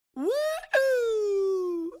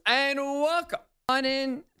Woo! And welcome on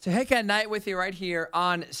in to Hickey at Night with you right here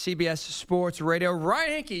on CBS Sports Radio.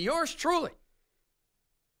 Ryan Hickey, yours truly.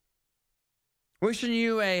 Wishing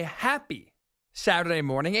you a happy Saturday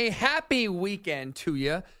morning, a happy weekend to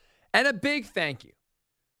you, and a big thank you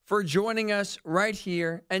for joining us right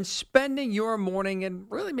here and spending your morning and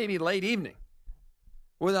really maybe late evening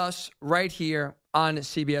with us right here on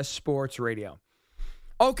CBS Sports Radio.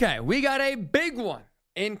 Okay, we got a big one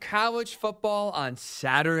in college football on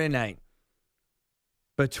Saturday night.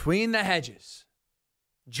 Between the hedges,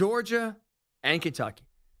 Georgia and Kentucky.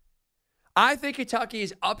 I think Kentucky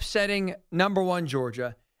is upsetting number one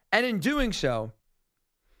Georgia, and in doing so,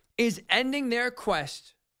 is ending their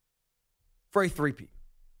quest for a three-peat.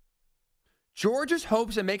 Georgia's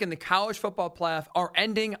hopes of making the college football playoff are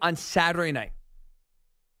ending on Saturday night.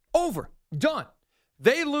 Over. Done.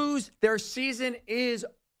 They lose, their season is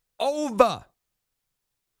over.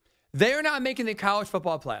 They are not making the college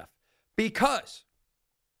football playoff because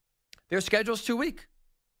their schedule's too weak.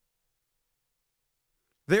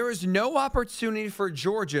 There is no opportunity for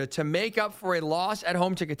Georgia to make up for a loss at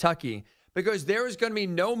home to Kentucky because there is going to be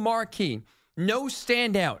no marquee, no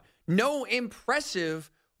standout, no impressive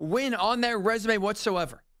win on their resume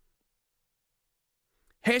whatsoever.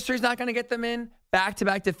 History's not going to get them in.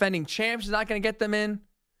 Back-to-back defending champs is not going to get them in.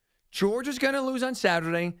 Georgia's going to lose on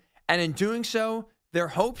Saturday, and in doing so, their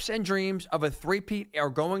hopes and dreams of a three-peat are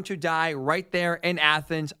going to die right there in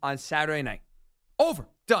Athens on Saturday night. Over.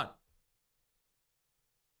 Done.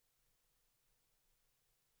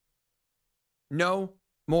 No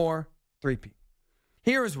more three-peat.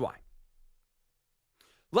 Here is why.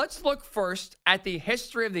 Let's look first at the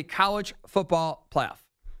history of the college football playoff.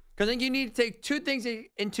 Because I think you need to take two things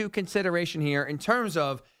into consideration here in terms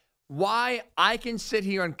of why I can sit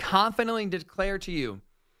here and confidently declare to you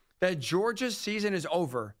that Georgia's season is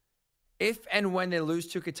over if and when they lose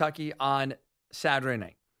to Kentucky on Saturday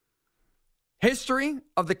night. History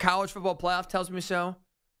of the college football playoff tells me so,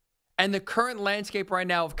 and the current landscape right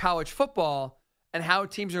now of college football and how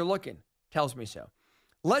teams are looking tells me so.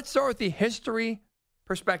 Let's start with the history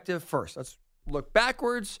perspective first. Let's look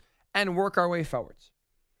backwards and work our way forwards.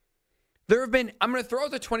 There have been, I'm going to throw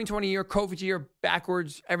out the 2020 year, COVID year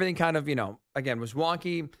backwards. Everything kind of, again, was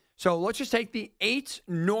wonky. So let's just take the 8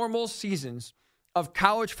 normal seasons of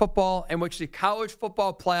college football in which the college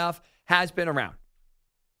football playoff has been around.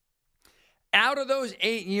 Out of those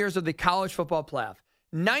 8 years of the college football playoff,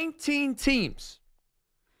 19 teams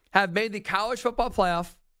have made the college football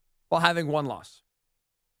playoff while having one loss.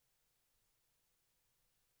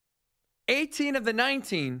 18 of the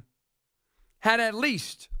 19 had at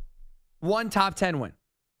least one top 10 win.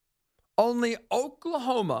 Only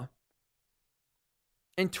Oklahoma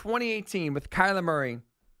in 2018 with Kyler Murray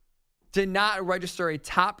did not register a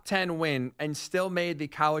top 10 win and still made the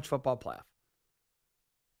college football playoff.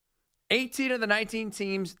 18 of the 19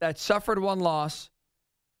 teams that suffered one loss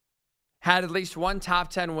had at least one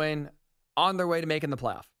top 10 win on their way to making the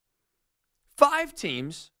playoff. 5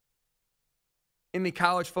 teams in the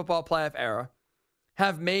college football playoff era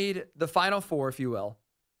have made the Final Four, if you will,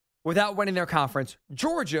 without winning their conference.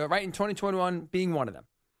 Georgia, right, in 2021 being one of them.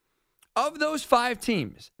 Of those 5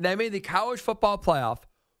 teams that made the college football playoff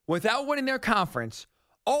without winning their conference,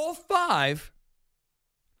 all 5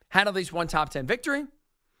 had at least one top 10 victory,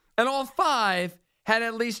 and all 5 had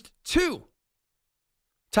at least 2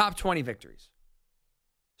 top 20 victories.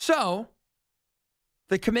 So,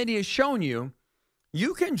 the committee has shown you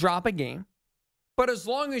can drop a game, but as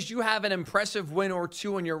long as you have an impressive win or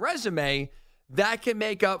 2 on your resume, that can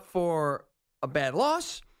make up for a bad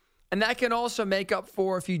loss, and that can also make up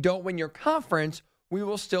for if you don't win your conference, we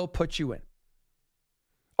will still put you in.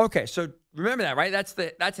 Okay, so remember that, right? That's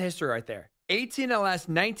the history right there. 18 of the last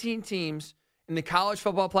 19 teams in the college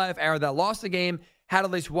football playoff era that lost the game had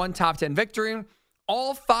at least one top 10 victory.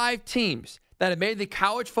 All 5 teams that have made the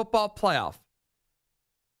college football playoff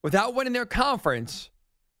without winning their conference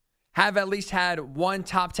have at least had one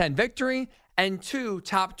top 10 victory and 2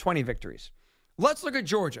 top 20 victories. Let's look at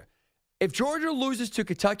Georgia. If Georgia loses to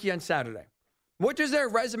Kentucky on Saturday, what does their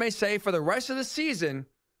resume say for the rest of the season in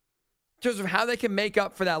terms of how they can make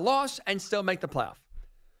up for that loss and still make the playoff?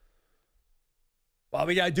 Well,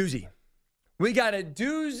 we got a doozy. We got a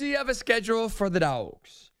doozy of a schedule for the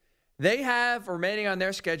Dogs. They have remaining on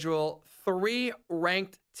their schedule 3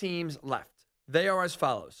 ranked teams left. They are as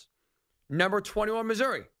follows. Number 21,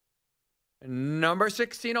 Missouri. Number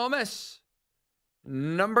 16, Ole Miss.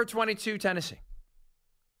 Number 22, Tennessee.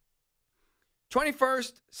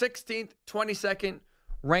 21st, 16th, 22nd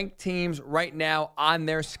ranked teams right now on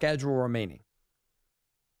their schedule remaining.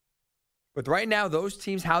 But right now, those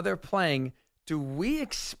teams, how they're playing, do we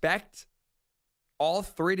expect all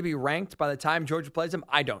three to be ranked by the time Georgia plays them?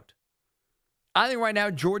 I don't. I think right now,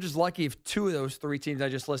 Georgia's lucky if two of those three teams I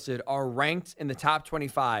just listed are ranked in the top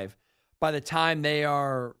 25 by the time they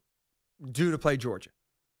are due to play Georgia.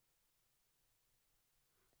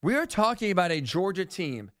 We are talking about a Georgia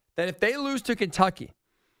team that if they lose to Kentucky,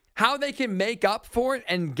 how they can make up for it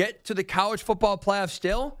and get to the college football playoff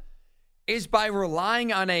still is by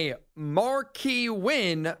relying on a marquee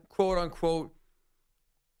win, quote unquote,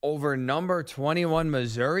 over number 21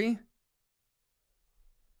 Missouri,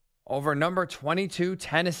 over number 22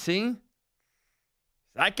 Tennessee. Is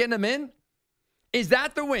that getting them in? Is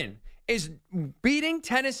that the win? Is beating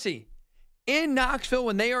Tennessee in Knoxville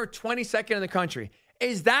when they are 22nd in the country?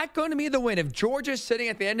 Is that going to be the win? If Georgia's sitting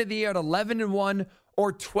at the end of the year at 11-1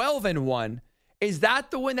 or 12-1, is that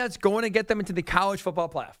the win that's going to get them into the college football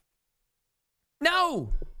playoff? No,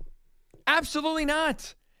 absolutely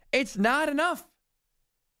not. It's not enough.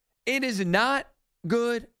 It is not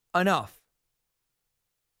good enough.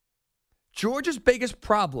 Georgia's biggest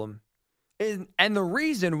problem is, and the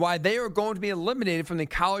reason why they are going to be eliminated from the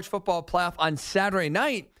college football playoff on Saturday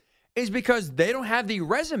night is because they don't have the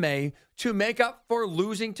resume to make up for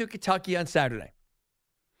losing to Kentucky on Saturday.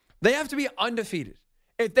 They have to be undefeated.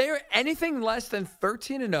 If they are anything less than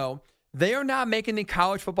 13-0, they are not making the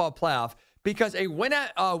college football playoff because a win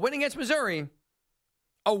against Missouri,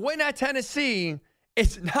 a win at Tennessee,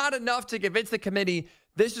 it's not enough to convince the committee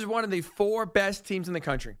this is one of the four best teams in the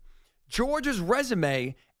country. Georgia's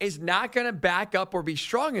resume is not going to back up or be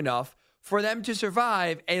strong enough for them to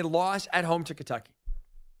survive a loss at home to Kentucky.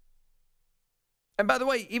 And by the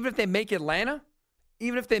way, even if they make Atlanta,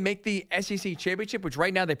 even if they make the SEC championship, which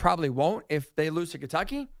right now they probably won't if they lose to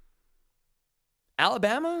Kentucky,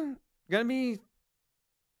 Alabama going to be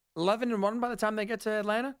 11-1 by the time they get to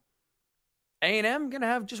Atlanta. A&M going to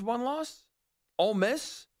have just one loss. Ole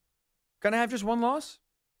Miss going to have just one loss.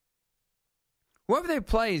 Whoever they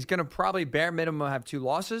play is going to probably bare minimum have two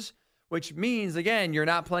losses, which means, again, you're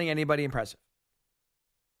not playing anybody impressive.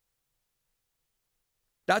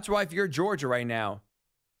 That's why if you're Georgia right now,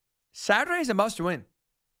 Saturday is a must-win.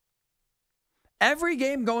 Every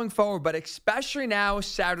game going forward, but especially now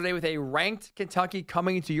Saturday with a ranked Kentucky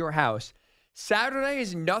coming into your house, Saturday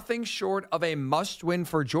is nothing short of a must-win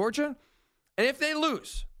for Georgia. And if they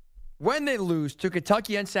lose, when they lose to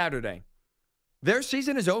Kentucky on Saturday, their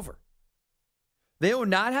season is over. They will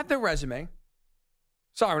not have the resume.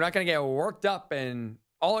 Sorry, we're not going to get worked up and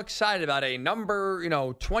all excited about a number,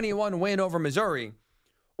 21 win over Missouri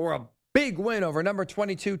or a big win over number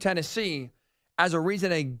 22 Tennessee as a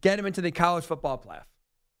reason to get them into the college football playoff.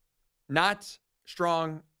 Not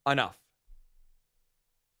strong enough.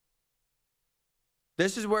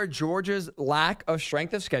 This is where Georgia's lack of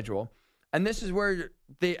strength of schedule, and this is where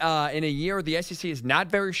in a year the SEC is not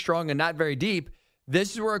very strong and not very deep,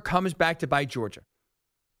 this is where it comes back to bite Georgia.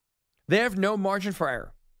 They have no margin for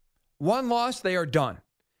error. One loss, they are done.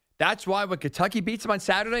 That's why when Kentucky beats them on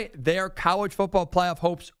Saturday, their college football playoff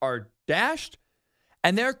hopes are dashed,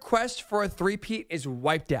 and their quest for a three-peat is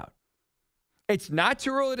wiped out. It's not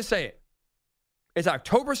too early to say it. It's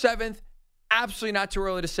October 7th. Absolutely not too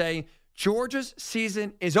early to say. Georgia's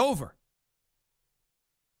season is over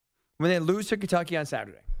when they lose to Kentucky on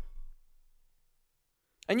Saturday.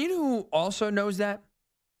 And you know who also knows that?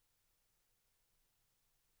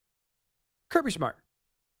 Kirby Smart.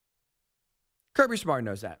 Kirby Smart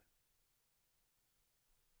knows that.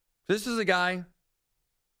 This is a guy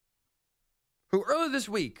who earlier this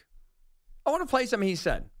week, I want to play something he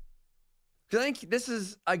said. Because I think this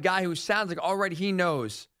is a guy who sounds like already he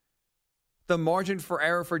knows the margin for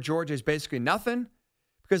error for Georgia is basically nothing.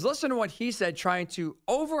 Because listen to what he said trying to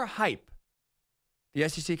overhype the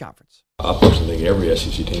SEC conference. I personally think every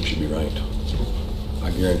SEC team should be ranked.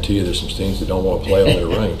 I guarantee you there's some teams that don't want to play them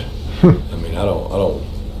that are ranked. I mean,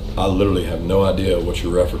 I literally have no idea what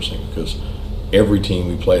you're referencing because every team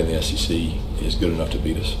we play in the SEC is good enough to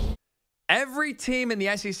beat us. Every team in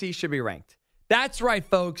the SEC should be ranked. That's right,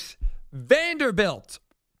 folks. Vanderbilt,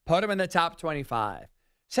 put them in the top 25.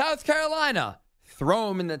 South Carolina, throw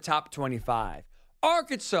them in the top 25.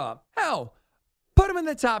 Arkansas, hell, put them in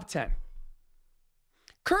the top 10.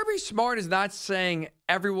 Kirby Smart is not saying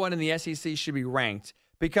everyone in the SEC should be ranked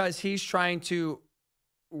because he's trying to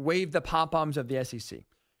wave the pom-poms of the SEC.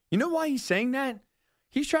 You know why he's saying that?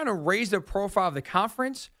 He's trying to raise the profile of the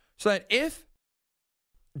conference so that if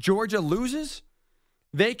Georgia loses,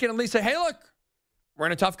 they can at least say, hey, look, we're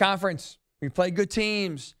in a tough conference. We play good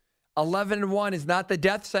teams. 11-1 is not the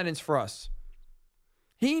death sentence for us.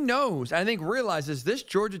 He knows, I think realizes this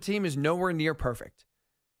Georgia team is nowhere near perfect.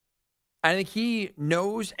 I think he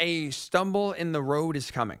knows a stumble in the road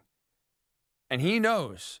is coming. And he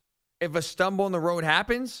knows if a stumble in the road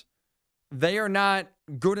happens, they are not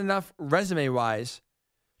good enough resume-wise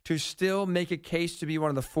to still make a case to be one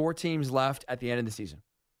of the 4 teams left at the end of the season.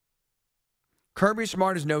 Kirby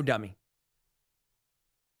Smart is no dummy.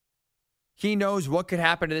 He knows what could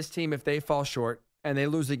happen to this team if they fall short and they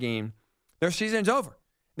lose the game. Their season's over.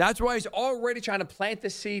 That's why he's already trying to plant the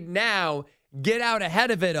seed now, get out ahead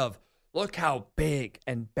of it of, look how big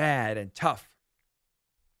and bad and tough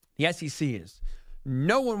the SEC is.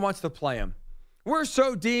 No one wants to play him. We're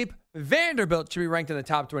so deep, Vanderbilt should be ranked in the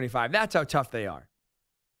top 25. That's how tough they are.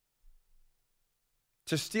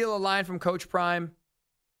 To steal a line from Coach Prime,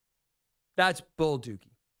 that's bull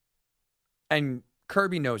dookie. And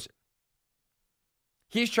Kirby knows it.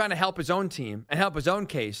 He's trying to help his own team and help his own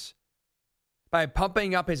case by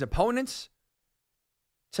pumping up his opponents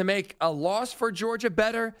to make a loss for Georgia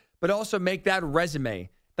better, but also make that resume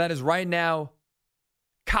that is right now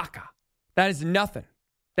caca. That is nothing.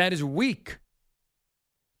 That is weak.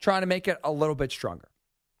 Trying to make it a little bit stronger.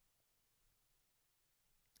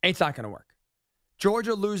 It's not going to work.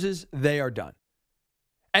 Georgia loses, they are done.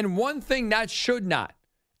 And one thing that should not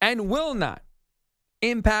and will not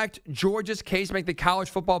impact Georgia's case to make the college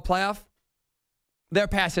football playoff, their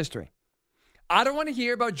past history. I don't want to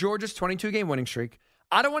hear about Georgia's 22-game winning streak.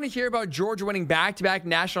 I don't want to hear about Georgia winning back-to-back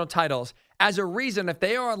national titles as a reason if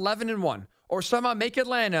they are 11-1 or somehow make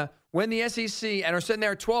Atlanta win the SEC and are sitting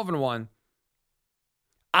there at 12-1.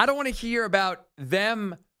 I don't want to hear about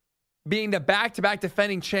them being the back-to-back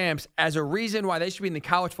defending champs as a reason why they should be in the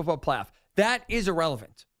college football playoff. That is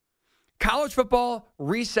irrelevant. College football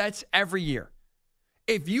resets every year.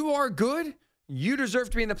 If you are good, you deserve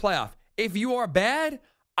to be in the playoff. If you are bad,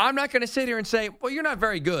 I'm not going to sit here and say, well, you're not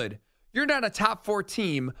very good. You're not a top 4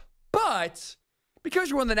 team, but because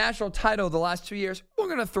you won the national title the last 2 years, we're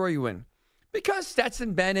going to throw you in. Because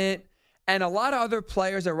Stetson Bennett and a lot of other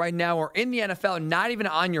players that right now are in the NFL, not even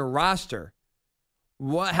on your roster,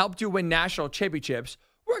 what helped you win national championships,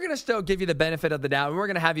 we're going to still give you the benefit of the doubt, and we're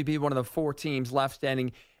going to have you be one of the 4 teams left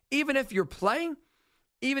standing, even if you're playing,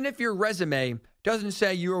 even if your resume doesn't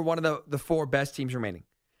say you are one of the 4 best teams remaining.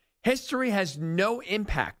 History has no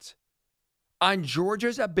impact on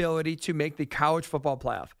Georgia's ability to make the college football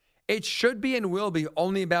playoff. It should be and will be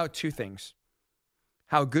only about 2 things: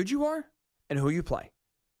 how good you are and who you play.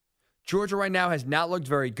 Georgia right now has not looked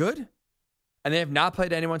very good, and they have not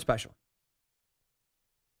played anyone special.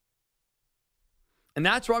 And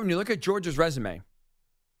that's why when you look at Georgia's resume,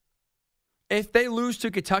 if they lose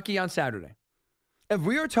to Kentucky on Saturday, if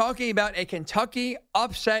we are talking about a Kentucky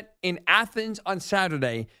upset in Athens on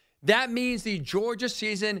Saturday, that means the Georgia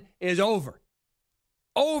season is over.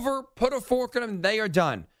 Over, put a fork in them, they are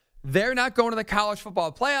done. They're not going to the college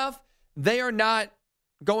football playoff. They are not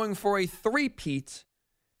going for a three-peat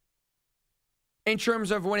in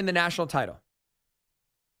terms of winning the national title.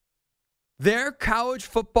 Their college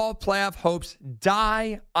football playoff hopes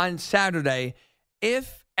die on Saturday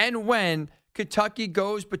if and when Kentucky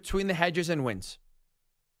goes between the hedges and wins.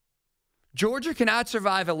 Georgia cannot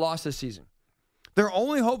survive a loss this season. Their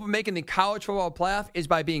only hope of making the college football playoff is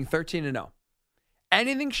by being 13-0.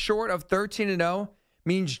 Anything short of 13-0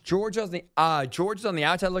 means Georgia's on the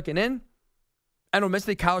outside looking in and will miss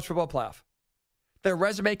the college football playoff. Their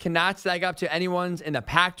resume cannot stack up to anyone's in the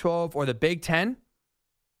Pac-12 or the Big Ten.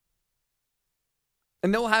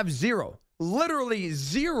 And they'll have literally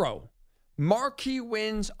zero marquee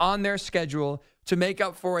wins on their schedule to make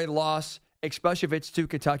up for a loss, especially if it's to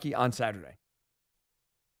Kentucky on Saturday.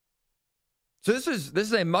 So this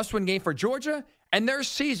is a must-win game for Georgia, and their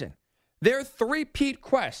season, their three-peat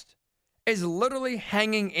quest, is literally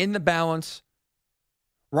hanging in the balance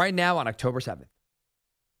right now on October 7th.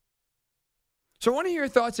 So I want to hear your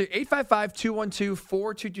thoughts here.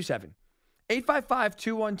 855-212-4227.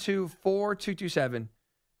 855-212-4227.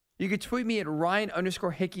 You can tweet me at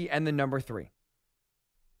Ryan_Hickey and the number 3.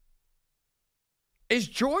 Is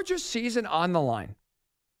Georgia's season on the line?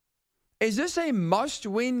 Is this a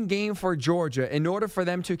must-win game for Georgia in order for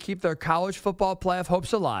them to keep their college football playoff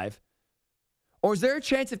hopes alive? Or is there a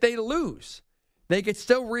chance if they lose, they could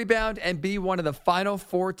still rebound and be one of the final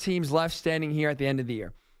 4 teams left standing here at the end of the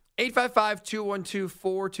year?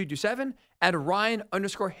 855-212-4227 at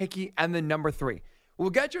Ryan_Hickey and the number 3. We'll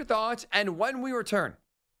get your thoughts, and when we return,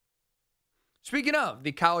 speaking of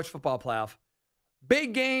the college football playoff,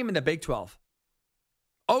 big game in the Big 12.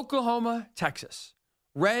 Oklahoma, Texas.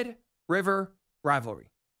 Red River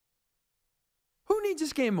rivalry. Who needs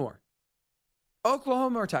this game more?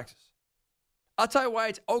 Oklahoma or Texas? I'll tell you why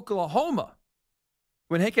it's Oklahoma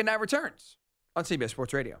when Hickey and I returns on CBS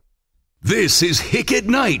Sports Radio. This is Hick at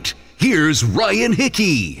Night. Here's Ryan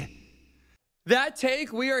Hickey. That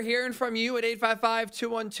take we are hearing from you at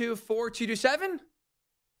 855-212-4227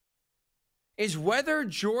 is whether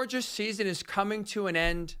Georgia's season is coming to an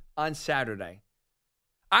end on Saturday.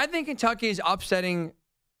 I think Kentucky is upsetting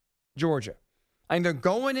Georgia. I think they're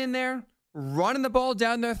going in there, running the ball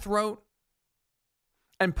down their throat,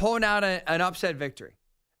 and pulling out an upset victory.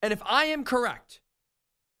 And if I am correct,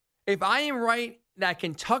 if I am right that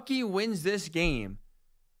Kentucky wins this game,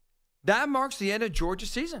 that marks the end of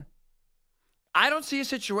Georgia's season. I don't see a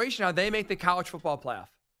situation how they make the college football playoff.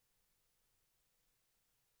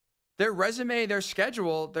 Their resume, their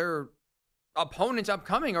schedule, their opponents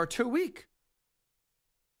upcoming are too weak.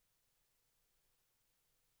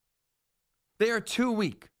 They are too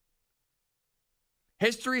weak.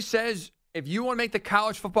 History says if you want to make the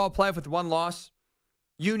college football playoff with one loss,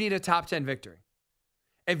 you need a top 10 victory.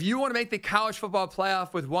 If you want to make the college football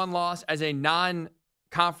playoff with one loss as a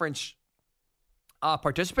non-conference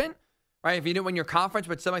participant, right? If you didn't win your conference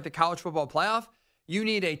but still make the college football playoff, you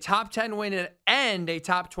need a top 10 win and a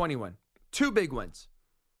top 20 win. Two big wins.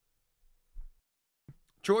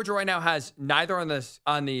 Georgia right now has neither on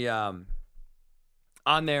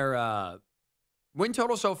their win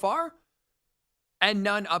total so far and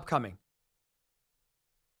none upcoming.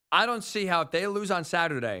 I don't see how if they lose on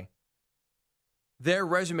Saturday, their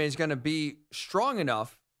resume is going to be strong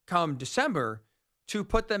enough come December to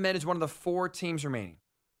put them in as one of the four teams remaining.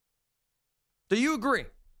 Do you agree?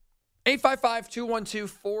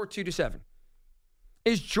 855-212-4227.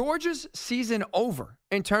 Is Georgia's season over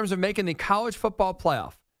in terms of making the college football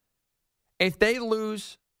playoff if they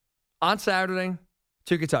lose on Saturday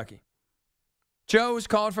to Kentucky? Joe is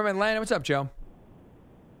calling from Atlanta. What's up, Joe?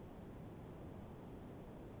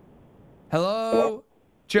 Hello?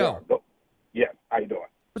 Joe. Yeah, how you doing?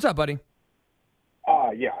 What's up, buddy?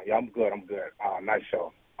 Yeah, I'm good. Nice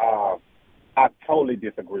show. I totally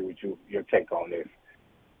disagree with you, your take on this.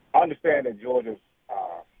 I understand that Georgia's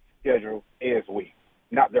schedule is weak.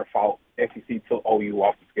 Not their fault. SEC took OU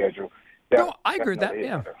off the schedule. No, I agree with that,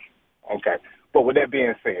 yeah. Okay. But with that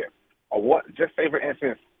being said, just say, for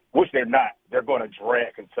instance, which they're not, they're going to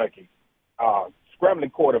drag Kentucky.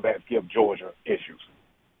 Scrambling quarterbacks give Georgia issues.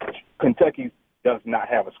 Kentucky does not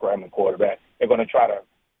have a scrambling quarterback. They're going to try to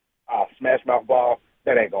smash mouth ball.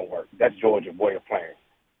 That ain't going to work. That's Georgia's way of playing.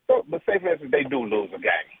 So, but say, for instance, they do lose a game.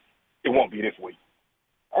 It won't be this week.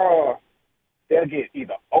 They'll get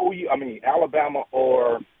either Alabama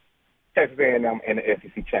or Texas A&M in the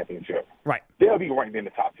SEC championship. Right. They'll be ranked in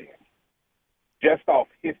the top 10. Just off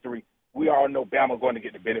history, we all know Bama going to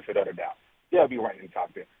get the benefit of the doubt. They'll be ranked in the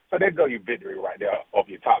top 10. So there go your victory right there of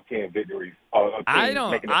your top 10 victories.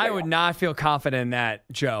 I would not feel confident in that,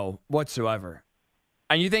 Joe, whatsoever.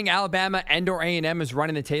 And you think Alabama and or A&M is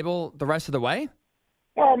running the table the rest of the way?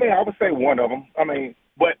 Well, I would say one of them.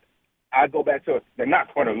 But I go back to they're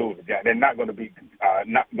not going to lose again. They're not going to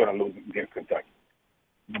lose against Kentucky.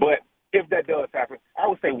 But if that does happen, I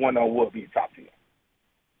would say one of them will be top 10.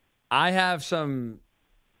 I have some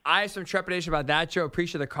trepidation about that, Joe.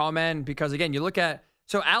 Appreciate the call, man, because, again, you look at –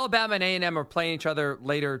 so Alabama and A&M are playing each other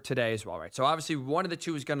later today as well, right? So, obviously, one of the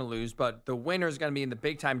two is going to lose, but the winner is going to be in the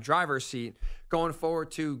big-time driver's seat going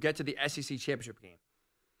forward to get to the SEC championship game.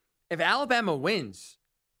 If Alabama wins,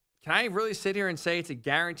 can I really sit here and say it's a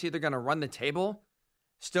guarantee they're going to run the table?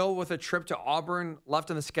 Still with a trip to Auburn left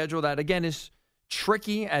on the schedule that, again, is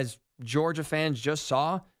tricky, as Georgia fans just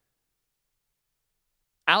saw.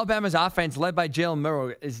 Alabama's offense, led by Jalen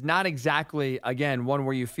Milroe, is not exactly, again, one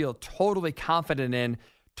where you feel totally confident in,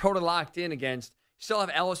 totally locked in against. You still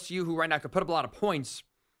have LSU, who right now could put up a lot of points.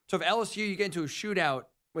 So if LSU, you get into a shootout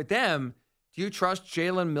with them, do you trust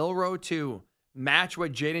Jalen Milroe to match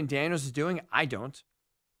what Jaden Daniels is doing? I don't.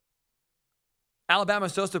 Alabama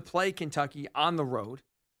still has to play Kentucky on the road.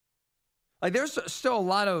 Like, there's still a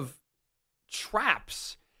lot of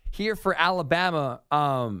traps here for Alabama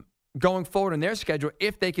going forward in their schedule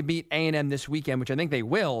if they can beat A&M this weekend, which I think they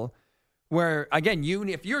will, where, again,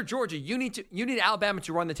 if you're Georgia, you need Alabama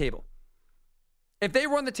to run the table. If they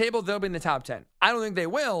run the table, they'll be in the top 10. I don't think they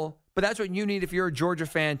will, but that's what you need if you're a Georgia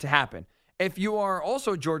fan to happen. If you are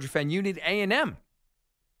also a Georgia fan, you need A&M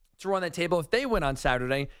to run that table if they win on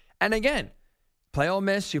Saturday. And again, play Ole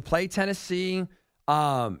Miss, you play Tennessee,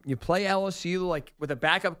 you play LSU like with a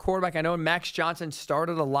backup quarterback. I know Max Johnson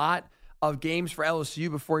started a lot of games for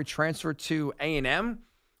LSU before he transferred to A&M.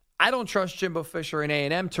 I don't trust Jimbo Fisher and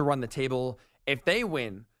A&M to run the table if they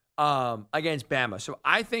win against Bama. So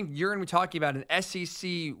I think you're going to be talking about an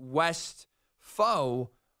SEC West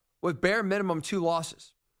foe with bare minimum 2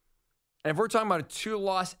 losses. And if we're talking about a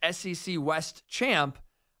 2-loss SEC West champ,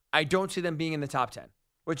 I don't see them being in the top 10,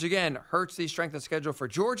 which again hurts the strength of schedule for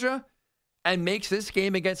Georgia and makes this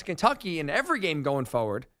game against Kentucky and every game going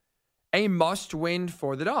forward a must-win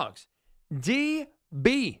for the Dogs.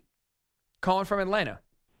 DB, calling from Atlanta.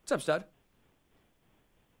 What's up, stud?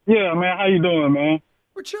 Yeah, man. How you doing, man?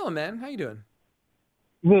 We're chilling, man. How you doing?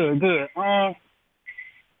 Good. Well,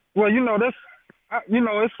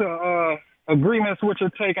 it's agreements with your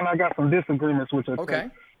take, and I got some disagreements with your Okay.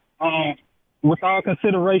 take. With all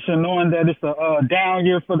consideration, knowing that it's a down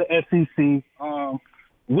year for the SEC,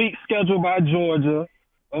 weak schedule by Georgia,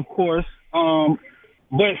 of course.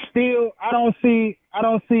 But still, I don't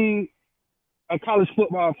see a college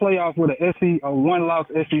football playoff with a one-loss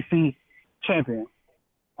SEC champion.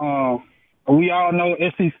 We all know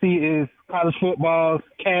SEC is college football's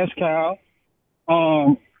cash cow.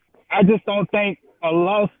 I just don't think a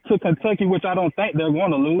loss to Kentucky, which I don't think they're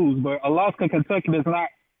going to lose, but a loss to Kentucky does not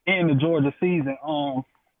end the Georgia season.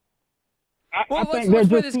 Let's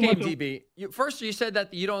play this game, DB. First, you said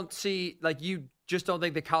that you don't see, you just don't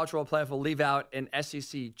think the college football playoff will leave out an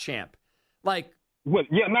SEC champ. Not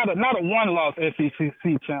a one-loss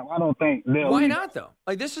SEC champ. I don't think they'll. Why not, though?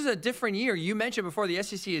 This is a different year. You mentioned before the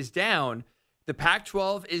SEC is down. The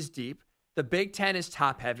Pac-12 is deep. The Big Ten is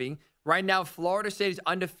top-heavy. Right now, Florida State is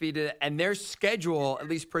undefeated, and their schedule at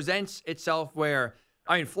least presents itself where,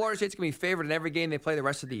 Florida State's going to be favored in every game they play the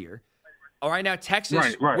rest of the year. Right now,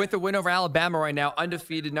 Texas, with a win over Alabama right now,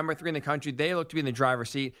 undefeated, number 3 in the country. They look to be in the driver's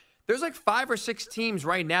seat. There's 5 or 6 teams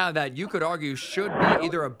right now that you could argue should be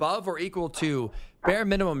either above or equal to bare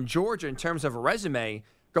minimum Georgia in terms of a resume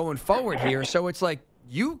going forward here. So it's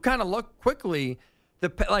you kind of look quickly.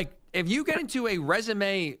 If you get into a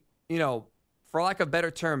resume, for lack of a better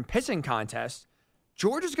term, pissing contest,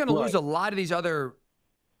 Georgia's going to lose a lot of these other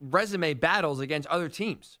resume battles against other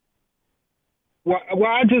teams. Well,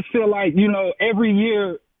 I just feel like, every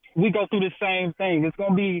year we go through the same thing. It's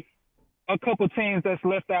going to be a couple teams that's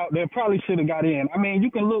left out that probably should have got in. You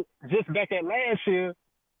can look just back at last year.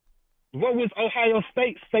 What was Ohio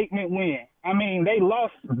State's statement win? They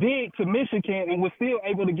lost big to Michigan and were still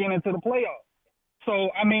able to get into the playoffs. So,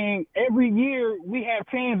 every year we have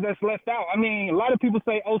teams that's left out. A lot of people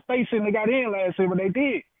say State shouldn't have got in last year, but they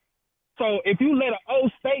did. So if you let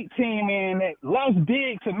an State team in that lost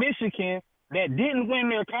big to Michigan that didn't win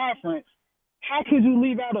their conference, how could you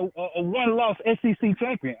leave out a one-loss SEC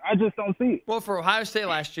champion? I just don't see it. Well, for Ohio State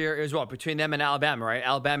last year, it was between them and Alabama, right?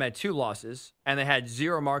 Alabama had 2 losses, and they had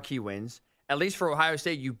 0 marquee wins. At least for Ohio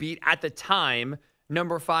State, you beat, at the time,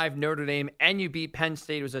 number 5 Notre Dame, and you beat Penn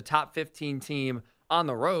State. It was a top 15 team on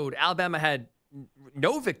the road. Alabama had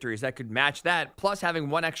no victories that could match that, plus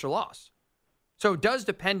having 1 extra loss. So it does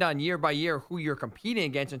depend on year by year who you're competing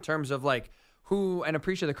against in terms of who, and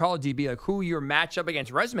appreciate the call, DB, who you're matched up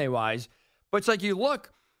against resume-wise. But it's you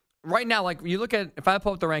look right now, you look at, if I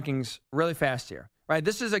pull up the rankings really fast here, right?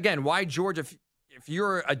 This is, again, why Georgia, if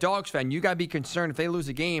you're a Dogs fan, you got to be concerned if they lose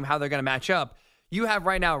a game, how they're going to match up. You have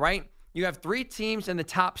right now, right? You have 3 teams in the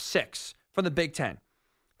top 6 from the Big Ten.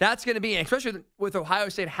 That's going to be, especially with Ohio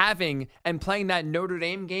State having and playing that Notre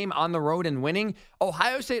Dame game on the road and winning,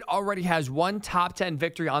 Ohio State already has 1 top 10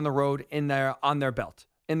 victory on the road on their belt,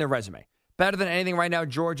 in their resume. Better than anything right now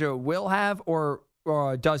Georgia will have or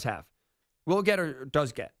does have. Will get or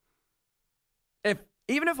does get.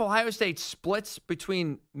 Even if Ohio State splits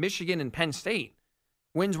between Michigan and Penn State,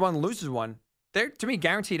 wins 1, loses 1, they're, to me,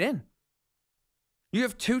 guaranteed in. You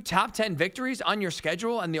have 2 top 10 victories on your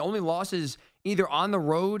schedule, and the only loss is either on the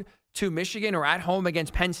road to Michigan or at home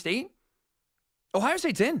against Penn State. Ohio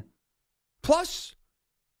State's in. Plus,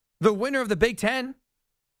 the winner of the Big Ten,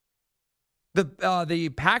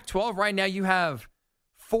 the Pac-12 right now, you have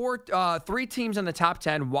 3 teams in the top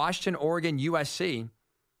 10, Washington, Oregon, USC,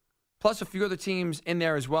 plus a few other teams in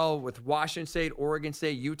there as well with Washington State, Oregon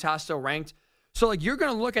State, Utah still ranked. So, you're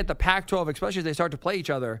going to look at the Pac-12, especially as they start to play each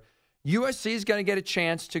other. USC is going to get a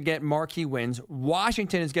chance to get marquee wins.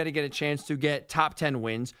 Washington is going to get a chance to get top 10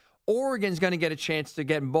 wins. Oregon's going to get a chance to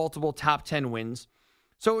get multiple top 10 wins.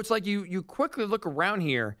 So it's you quickly look around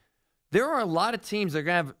here. There are a lot of teams that are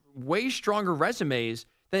going to have way stronger resumes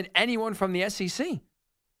than anyone from the SEC.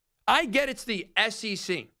 I get it's the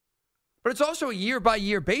SEC, but it's also a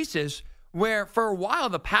year-by-year basis where for a while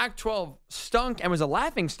the Pac-12 stunk and was a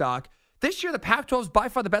laughingstock. This year the Pac-12 is by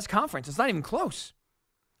far the best conference. It's not even close.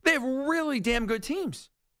 They have really damn good teams.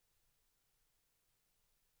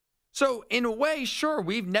 So, in a way, sure,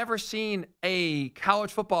 we've never seen a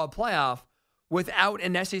college football playoff without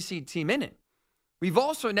an SEC team in it. We've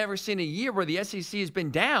also never seen a year where the SEC has been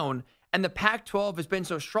down and the Pac-12 has been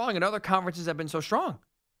so strong and other conferences have been so strong.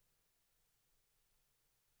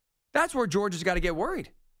 That's where Georgia's got to get worried.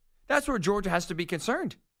 That's where Georgia has to be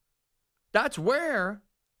concerned. That's where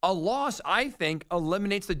a loss, I think,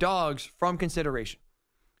 eliminates the Dogs from consideration.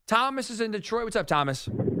 Thomas is in Detroit. What's up, Thomas?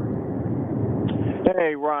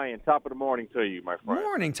 Hey, Ryan. Top of the morning to you, my friend.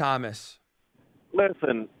 Morning, Thomas.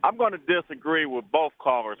 Listen, I'm going to disagree with both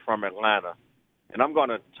callers from Atlanta, and I'm going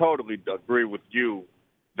to totally agree with you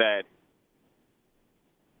that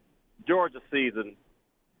Georgia season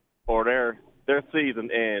or their season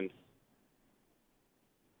ends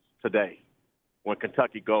today when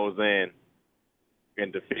Kentucky goes in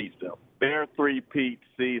and defeats them. Their three-peat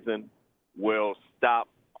season will stop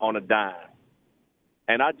on a dime.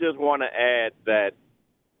 And I just want to add that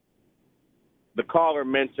the caller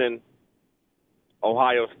mentioned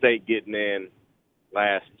Ohio State getting in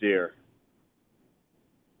last year.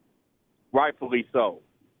 Rightfully so.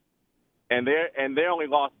 And they only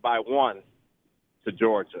lost by 1 to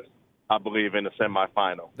Georgia, I believe, in the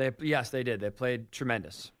semifinal. Yes, they did. They played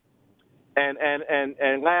tremendous. And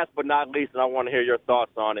last but not least, and I want to hear your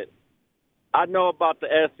thoughts on it, I know about the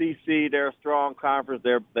SEC. They're a strong conference.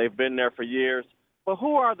 They've been there for years. But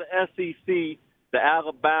who are the SEC, the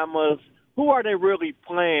Alabamas? Who are they really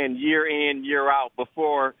playing year in, year out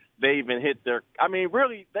before they even hit their – I mean,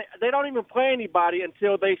 really, they don't even play anybody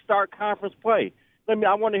until they start conference play.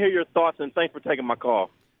 I want to hear your thoughts, and thanks for taking my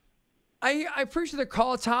call. I appreciate the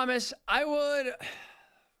call, Thomas. I'm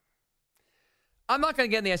not going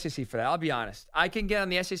to get in the SEC for that. I'll be honest. I can get on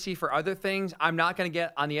the SEC for other things. I'm not going to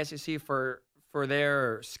get on the SEC for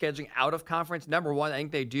their scheduling out of conference. Number one, I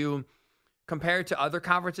think they do, compared to other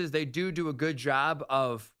conferences, they do a good job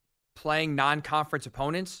of playing non-conference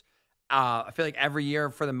opponents. I feel like every year,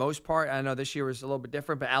 for the most part, I know this year was a little bit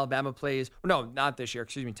different, but Alabama plays, no, not this year,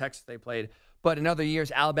 Texas they played. But in other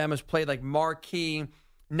years, Alabama's played like marquee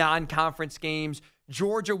non-conference games.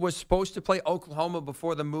 Georgia was supposed to play Oklahoma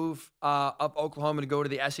before the move of Oklahoma to go to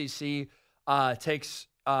the SEC takes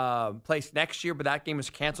place next year, but that game was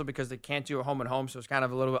canceled because they can't do a home and home, so it's kind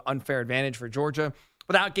of a little bit unfair advantage for Georgia.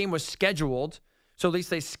 But that game was scheduled, so at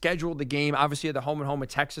least they scheduled the game. Obviously, the home and home with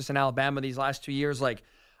Texas and Alabama these last 2 years. Like,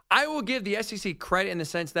 I will give the SEC credit in the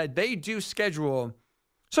sense that they do schedule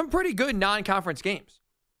some pretty good non-conference games.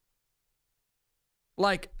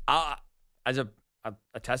 Like, as a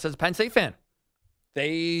test as a Penn State fan,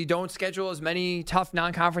 they don't schedule as many tough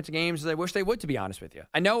non-conference games as I wish they would, to be honest with you.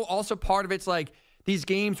 I know also part of it's like these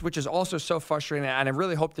games, which is also so frustrating, and I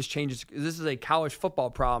really hope this changes. This is a college football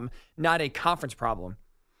problem, not a conference problem.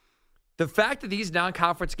 The fact that these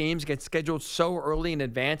non-conference games get scheduled so early in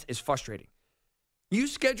advance is frustrating. You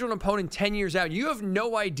schedule an opponent 10 years out, you have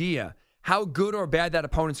no idea how good or bad that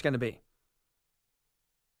opponent's going to be.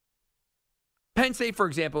 Penn State, for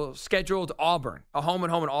example, scheduled Auburn, a home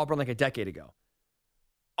and home in Auburn like a decade ago.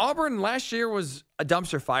 Auburn last year was a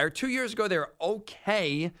dumpster fire. 2 years ago, they were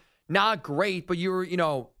okay, not great, but you were,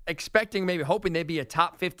 expecting, maybe hoping they'd be a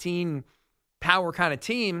top 15 power kind of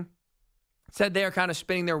team. Said they're kind of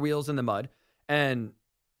spinning their wheels in the mud and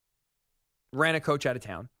ran a coach out of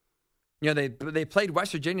town. They played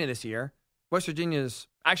West Virginia this year. West Virginia is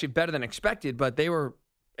actually better than expected, but they were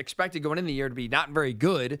expected going in the year to be not very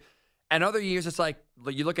good. And other years, it's like,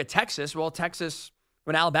 you look at Texas. Well, Texas,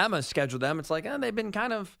 when Alabama scheduled them, it's like, they've been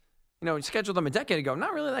kind of, scheduled them a decade ago.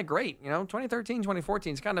 Not really that great. 2013,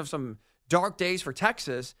 2014 is kind of some dark days for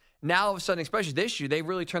Texas. Now, all of a sudden, especially this year, they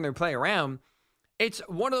really turned their play around. It's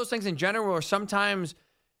one of those things in general where sometimes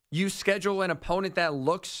you schedule an opponent that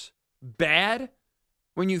looks bad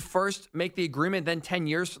when you first make the agreement. Then 10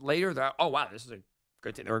 years later, they're, oh, wow, this is a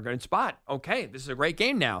good thing. They're a good spot. Okay, this is a great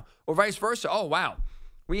game now. Or vice versa. Oh, wow.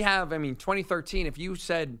 We have, 2013, if you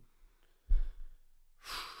said,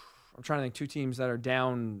 I'm trying to think 2 teams that are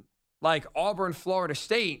down, like Auburn, Florida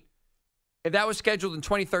State, if that was scheduled in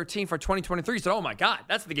 2013 for 2023, you said, oh my God,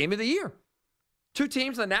 that's the game of the year. 2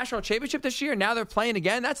 teams in the national championship this year, now they're playing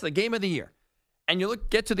again, that's the game of the year. And you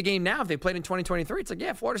get to the game now, if they played in 2023, it's like,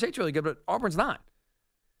 yeah, Florida State's really good, but Auburn's not.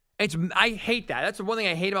 I hate that. That's the one thing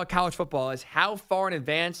I hate about college football is how far in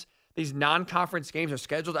advance these non-conference games are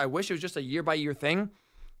scheduled. I wish it was just a year-by-year thing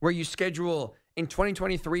where you schedule in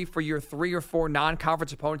 2023 for your 3 or 4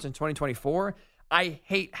 non-conference opponents in 2024. I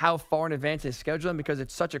hate how far in advance they schedule them because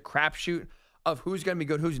it's such a crapshoot of who's going to be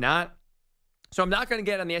good, who's not. So I'm not going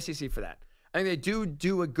to get on the SEC for that. I think they do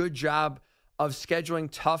a good job of scheduling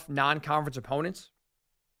tough non-conference opponents.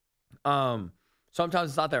 Sometimes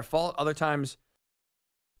it's not their fault. Other times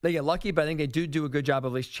they get lucky, but I think they do a good job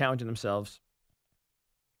of at least challenging themselves,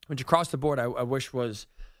 which across the board I wish was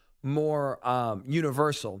more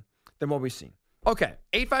universal than what we've seen. Okay,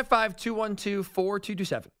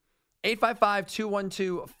 855-212-4227.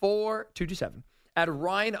 855-212-4227. At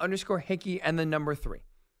Ryan_Hickey and the number 3.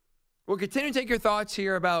 We'll continue to take your thoughts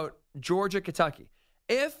here about Georgia, Kentucky.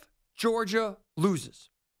 If Georgia loses,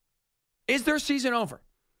 is their season over?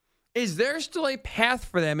 Is there still a path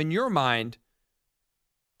for them in your mind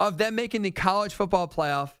of them making the college football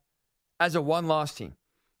playoff as a one-loss team?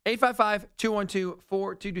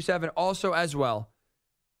 855-212-4227. Also as well,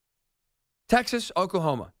 Texas,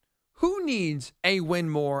 Oklahoma. Who needs a win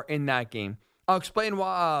more in that game? I'll explain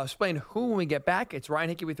who when we get back. It's Ryan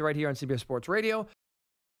Hickey with you right here on CBS Sports Radio.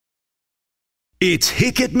 It's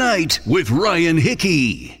Hick at Night with Ryan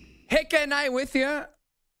Hickey. Hick at Night with you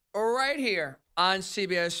right here on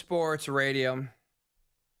CBS Sports Radio.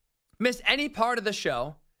 Missed any part of the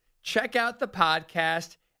show? Check out the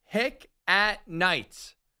podcast, Hick at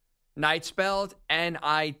Night. Night spelled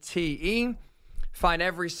N-I-T-E. Find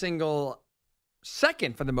every single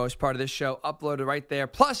second, for the most part, of this show uploaded right there.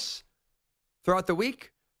 Plus, throughout the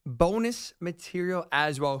week, bonus material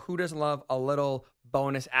as well. Who doesn't love a little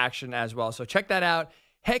bonus action as well? So check that out.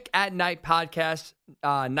 Hick at Night podcast,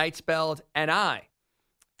 Night spelled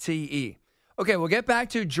N-I-T-E. Okay, we'll get back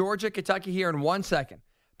to Georgia, Kentucky here in 1 second.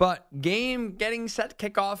 But game getting set to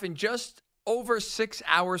kick off in just over 6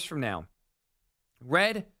 hours from now.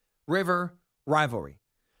 Red River rivalry.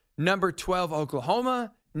 Number 12,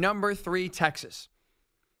 Oklahoma. Number 3, Texas.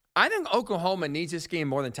 I think Oklahoma needs this game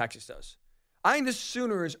more than Texas does. I think the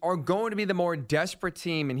Sooners are going to be the more desperate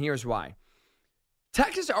team, and here's why.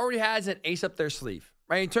 Texas already has an ace up their sleeve,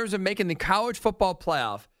 right? In terms of making the college football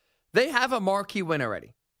playoff, they have a marquee win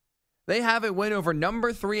already. They have a win over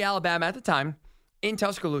number 3 Alabama at the time in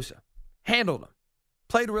Tuscaloosa. Handled them.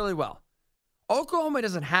 Played really well. Oklahoma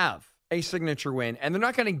doesn't have a signature win, and they're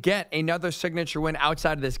not going to get another signature win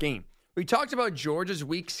outside of this game. We talked about Georgia's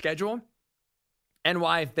weak schedule and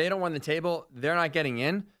why if they don't win the table, they're not getting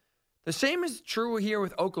in. The same is true here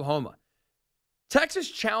with Oklahoma.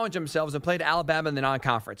 Texas challenged themselves and played Alabama in the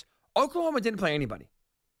non-conference. Oklahoma didn't play anybody.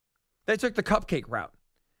 They took the cupcake route.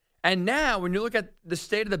 And now, when you look at the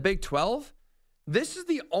state of the Big 12, this is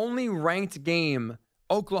the only ranked game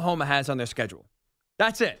Oklahoma has on their schedule.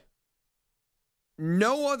 That's it.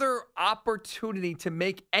 No other opportunity to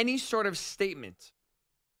make any sort of statement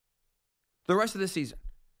the rest of the season.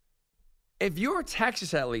 If you're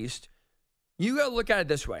Texas, at least, you got to look at it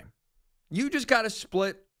this way. You just got to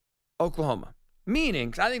split Oklahoma.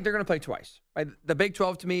 Meaning, 'cause I think they're going to play twice. Right? The Big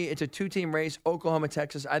 12, to me, it's a 2-team race. Oklahoma,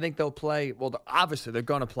 Texas, I think they'll play. Well, obviously, they're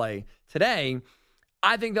going to play today.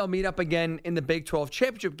 I think they'll meet up again in the Big 12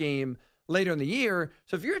 championship game later in the year.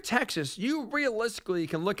 So if you're Texas, you realistically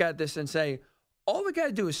can look at this and say, all we got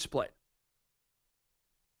to do is split.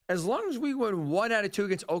 As long as we win 1 out of 2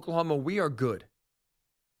 against Oklahoma, we are good.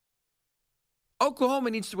 Oklahoma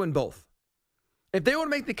needs to win both. If they want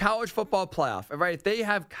to make the college football playoff, right? If they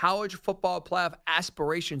have college football playoff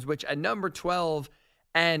aspirations, which at number 12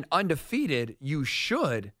 and undefeated, you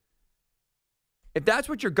should. If that's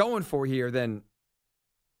what you're going for here, then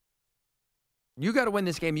you got to win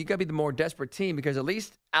this game. You got to be the more desperate team because at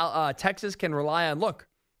least Texas can rely on, look,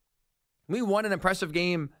 we won an impressive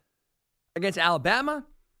game against Alabama.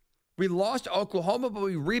 We lost to Oklahoma, but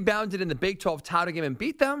we rebounded in the Big 12 title game and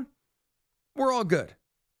beat them. We're all good.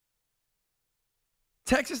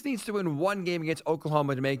 Texas needs to win 1 game against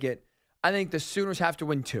Oklahoma to make it. I think the Sooners have to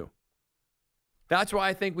win 2. That's why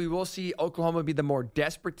I think we will see Oklahoma be the more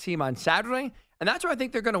desperate team on Saturday, and that's why I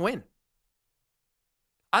think they're going to win.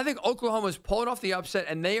 I think Oklahoma is pulling off the upset,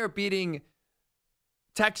 and they are beating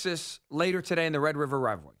Texas later today in the Red River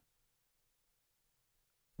rivalry.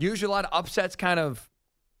 Usually a lot of upsets kind of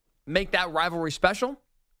make that rivalry special.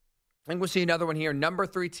 I think we'll see another one here. Number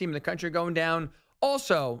 3 team in the country going down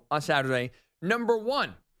also on Saturday. Number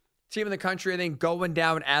 1 team in the country, I think, going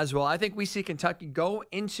down as well. I think we see Kentucky go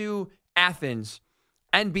into Athens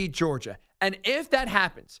and beat Georgia. And if that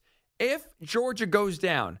happens, if Georgia goes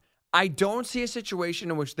down, I don't see a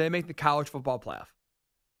situation in which they make the college football playoff.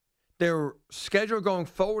 Their schedule going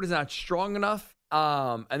forward is not strong enough,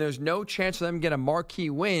 and there's no chance for them to get a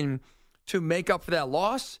marquee win to make up for that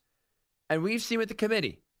loss. And we've seen with the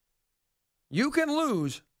committee, you can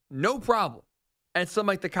lose, no problem, and still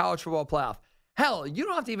make the college football playoff. Hell, you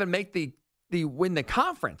don't have to even make the win the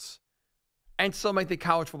conference and still make the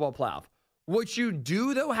college football playoff. What you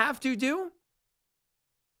do, though, have to do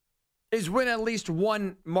is win at least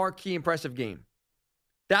 1 marquee impressive game.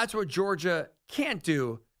 That's what Georgia can't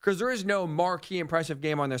do because there is no marquee impressive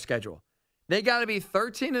game on their schedule. They got to be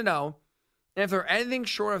 13-0. And if they're anything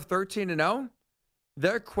short of 13-0,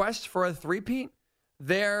 their quest for a three-peat,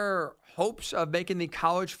 their hopes of making the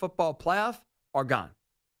college football playoff are gone.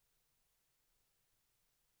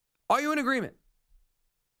 Are you in agreement?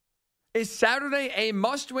 Is Saturday a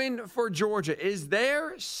must-win for Georgia? Is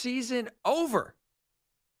their season over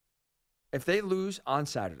if they lose on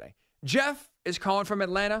Saturday? Jeff is calling from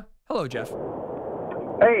Atlanta. Hello, Jeff.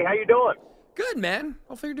 Hey, how you doing? Good, man.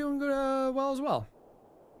 Hopefully you're doing good, well as well.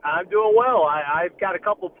 I'm doing well. I've got a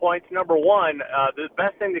couple points. Number one, the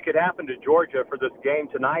best thing that could happen to Georgia for this game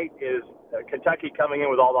tonight is Kentucky coming in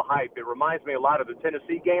with all the hype. It reminds me a lot of the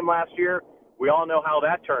Tennessee game last year. We all know how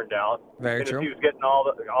that turned out. Very Tennessee true. was getting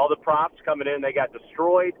all the props coming in. They got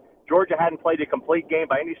destroyed. Georgia hadn't played a complete game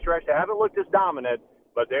by any stretch. They haven't looked as dominant,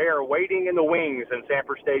 but they are waiting in the wings in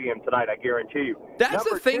Sanford Stadium tonight, I guarantee you. That's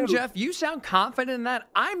the thing, two, Jeff. You sound confident in that.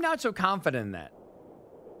 I'm not so confident in that.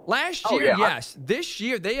 Last year, yeah. yes. This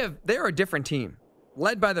year, they're a different team,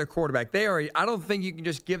 led by their quarterback. I don't think you can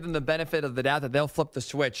just give them the benefit of the doubt that they'll flip the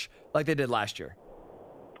switch like they did last year.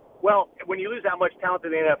 Well, when you lose that much talent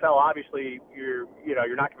in the NFL, obviously you're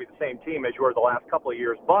not going to be the same team as you were the last couple of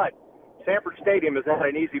years. But Sanford Stadium is not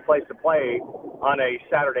an easy place to play on a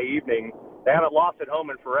Saturday evening. They haven't lost at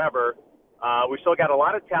home in forever. We still got a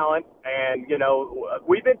lot of talent, and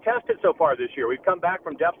we've been tested so far this year. We've come back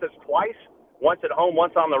from deficits twice. Once at home,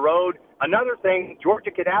 once on the road. Another thing,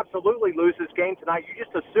 Georgia could absolutely lose this game tonight. You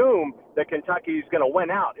just assume that Kentucky is going to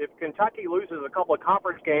win out. If Kentucky loses a couple of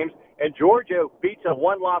conference games and Georgia beats a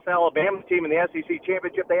one-loss Alabama team in the SEC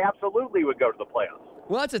championship, they absolutely would go to the playoffs.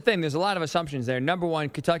 Well, that's the thing. There's a lot of assumptions there. Number one,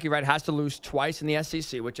 Kentucky, right, has to lose twice in the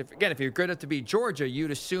SEC, which, if you're good enough to beat Georgia,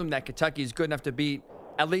 you'd assume that Kentucky is good enough to beat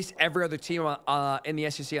at least every other team in the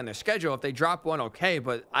SEC on their schedule. If they drop one, okay,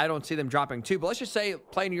 but I don't see them dropping two. But let's just say,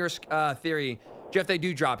 playing your theory, Jeff, they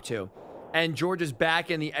do drop two, and Georgia's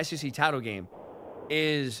back in the SEC title game.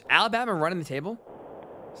 Is Alabama running the table?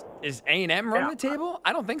 Is A&M running the table?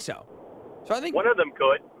 I don't think so. So I think one of them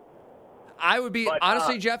could. I would be,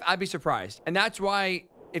 honestly, Jeff, I'd be surprised. And that's why,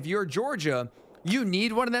 if you're Georgia, you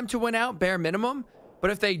need one of them to win out, bare minimum. But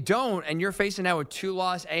if they don't, and you're facing now a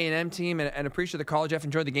two-loss A&M team, and appreciate the call, Jeff,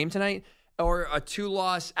 enjoyed the game tonight, or a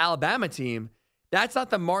two-loss Alabama team, that's not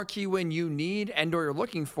the marquee win you need and or you're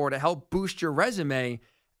looking for to help boost your resume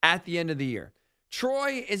at the end of the year.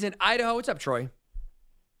 Troy is in Idaho. What's up, Troy?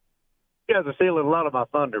 You guys are stealing a lot of my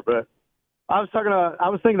thunder, but I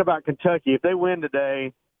was thinking about Kentucky. If they win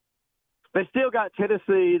today, they still got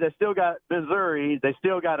Tennessee, they still got Missouri, they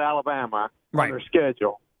still got Alabama on their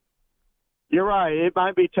schedule. You're right. It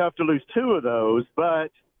might be tough to lose two of those, but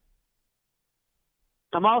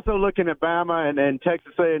I'm also looking at Bama and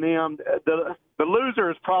Texas A&M. The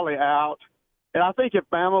loser is probably out, and I think if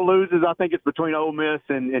Bama loses, I think it's between Ole Miss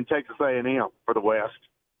and Texas A&M for the West.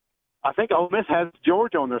 I think Ole Miss has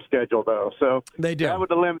Georgia on their schedule, though, so they do. That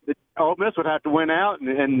would limit. Ole Miss would have to win out,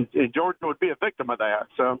 and Georgia would be a victim of that.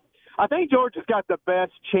 So I think Georgia's got the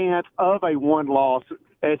best chance of a one-loss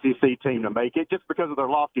SEC team to make it just because of their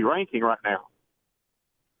lofty ranking right now.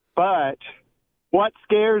 But what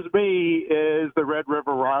scares me is the Red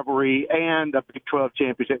River rivalry and the Big 12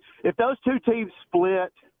 championship. If those two teams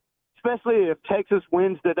split, especially if Texas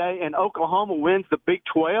wins today and Oklahoma wins the Big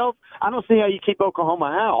 12, I don't see how you keep Oklahoma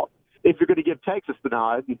out if you're going to give Texas the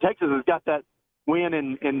nod. And Texas has got that win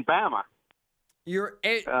in Bama. Well,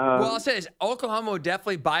 I'll say this. Oklahoma would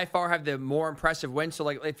definitely by far have the more impressive win. So,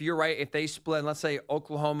 if you're right, if they split, and let's say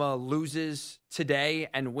Oklahoma loses today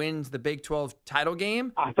and wins the Big 12 title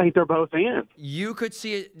game, I think they're both in. You could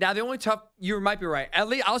see it. Now, the only you might be right. At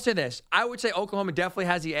least I'll say this. I would say Oklahoma definitely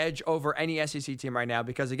has the edge over any SEC team right now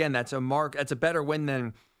because, again, that's a better win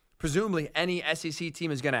than presumably any SEC team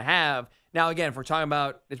is going to have. Now, again, if we're talking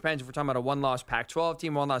about, it depends if we're talking about a one-loss Pac-12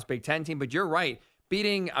 team, one-loss Big 10 team, but you're right.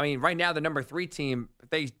 Right now, the number 3 team, if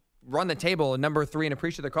they run the table, number 3, and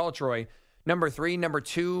appreciate the call, Troy, number 3, number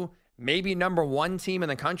 2, maybe number 1 team in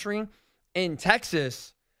the country. In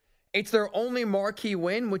Texas, it's their only marquee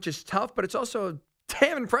win, which is tough, but it's also a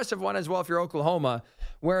damn impressive one as well if you're Oklahoma,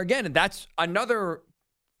 where, again, that's another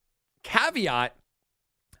caveat.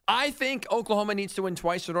 I think Oklahoma needs to win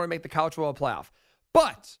twice in order to make the college football playoff.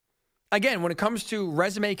 But, again, when it comes to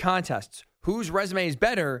resume contests, whose resume is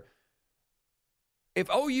better, if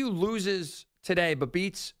OU loses today but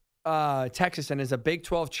beats Texas and is a Big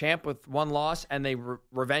 12 champ with one loss and they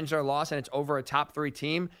revenge their loss and it's over a top 3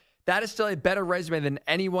 team, that is still a better resume than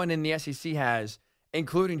anyone in the SEC has,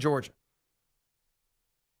 including Georgia.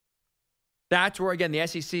 That's where, again, the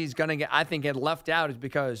SEC is going to get left out, is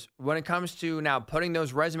because when it comes to now putting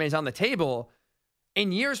those resumes on the table,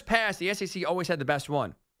 in years past, the SEC always had the best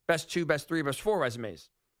one, best 2, best 3, best 4 resumes.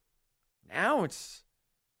 Now it's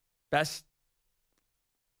best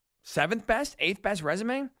 7th best, 8th best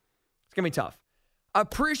resume. It's going to be tough.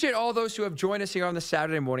 Appreciate all those who have joined us here on this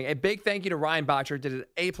Saturday morning. A big thank you to Ryan Botcher. Did an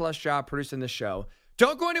A+ job producing this show.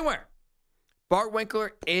 Don't go anywhere. Bart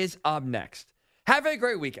Winkler is up next. Have a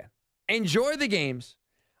great weekend. Enjoy the games.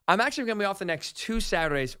 I'm actually going to be off the next 2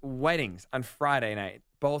 Saturdays, weddings on Friday night,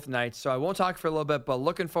 both nights. So I won't talk for a little bit, but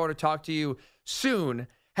looking forward to talk to you soon.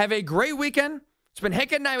 Have a great weekend. It's been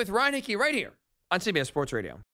Hick at Night with Ryan Hickey right here on CBS Sports Radio.